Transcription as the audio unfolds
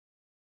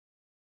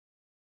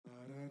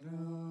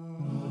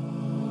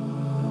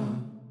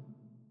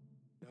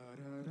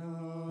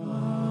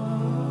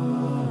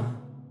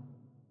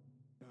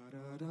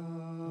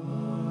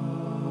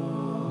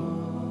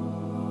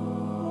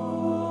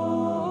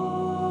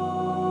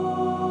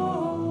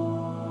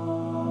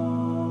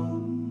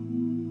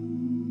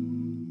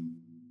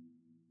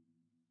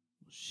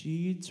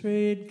She'd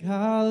trade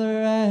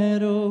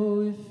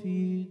Colorado if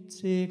he'd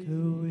take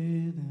her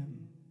with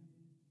him.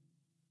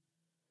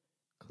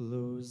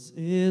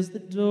 Closes the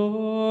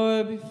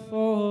door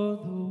before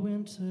the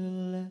winter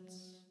lets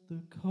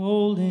the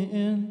cold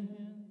in,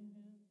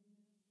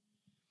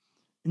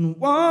 and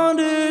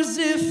wonders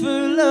if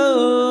her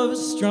love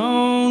is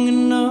strong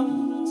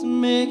enough to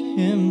make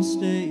him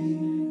stay.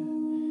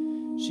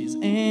 She's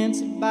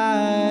answered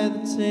by the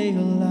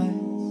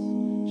taillights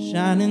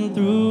shining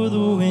through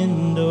the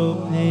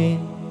window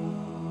pane.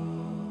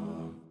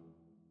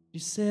 She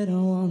said, I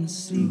want to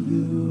see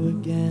you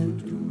again,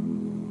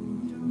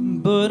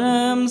 but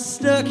I'm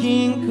stuck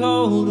in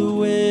colder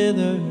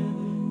weather.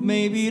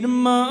 Maybe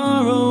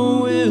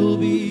tomorrow will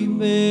be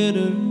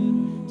better,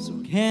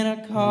 so can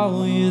I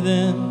call you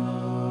then?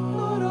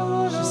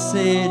 She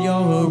said,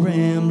 you're a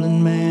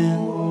rambling man,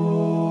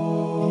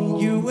 and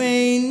you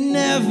ain't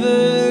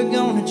never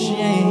gonna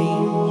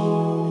change.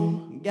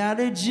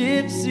 Got a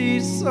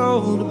gypsy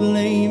soul to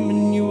blame,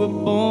 and you were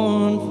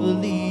born for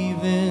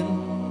leaving.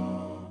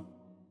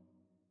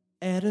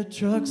 At a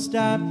truck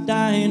stop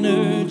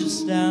diner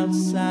just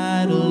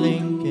outside of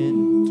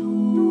Lincoln,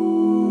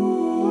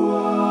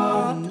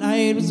 the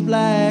night was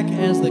black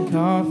as the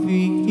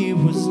coffee he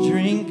was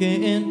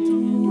drinking, and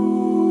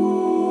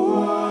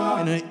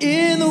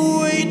in the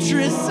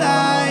waitress'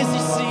 eyes he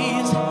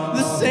sees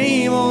the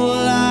same old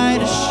light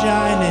is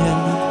shining.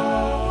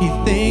 He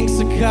thinks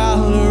of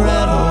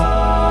Colorado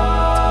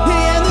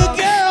and the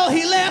girl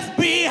he left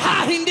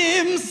behind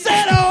him.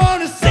 Said, I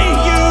want to see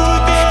you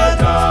again,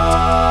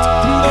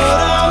 but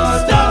I'm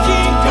stuck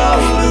in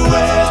cold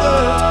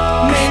weather.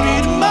 Maybe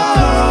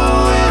tomorrow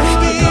will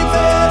be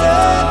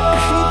better.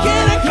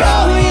 Can I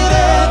call you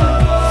then?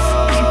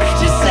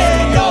 She said,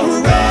 you're a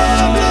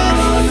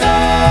rambling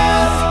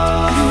man,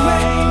 you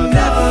ain't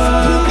never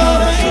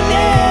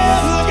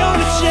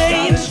gonna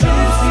change.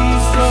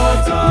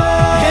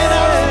 And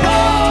I was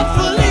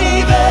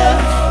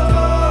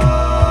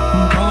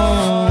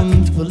born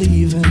for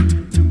leaving,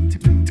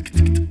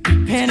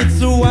 and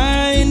it's a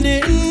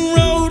winding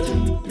road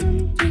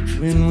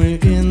when we're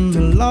in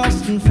the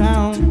lost and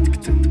found.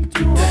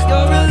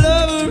 You're a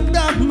lover,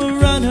 I'm a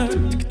runner,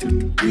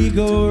 we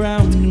go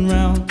round and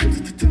round.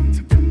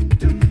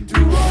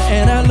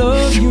 And I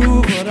love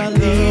you, but I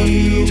love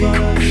you,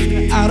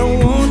 I don't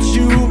want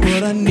you,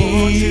 but I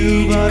need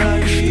you.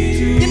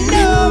 You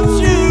know it's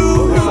you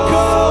who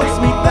calls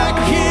me back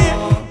here,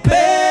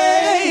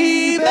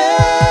 baby.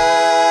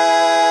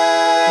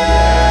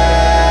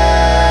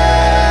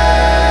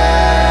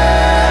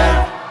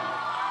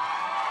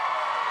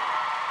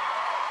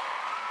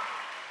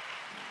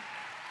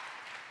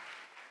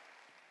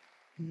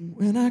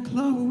 When I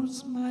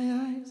close my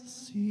eyes, I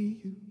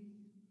see you.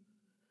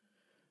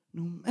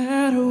 No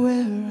matter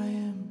where I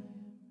am,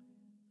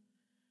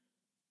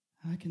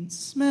 I can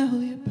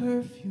smell your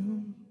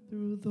perfume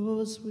through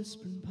those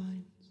whispering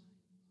pines.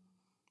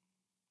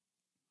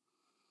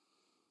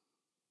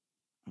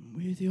 I'm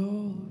with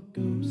your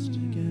ghost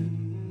again.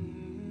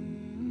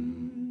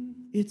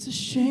 It's a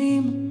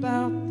shame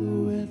about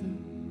the weather,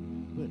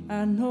 but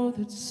I know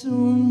that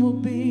soon we'll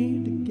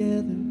be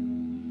together,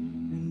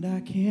 and I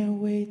can't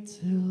wait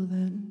till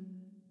then.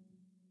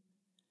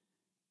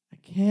 I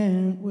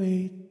can't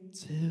wait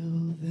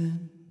till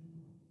then.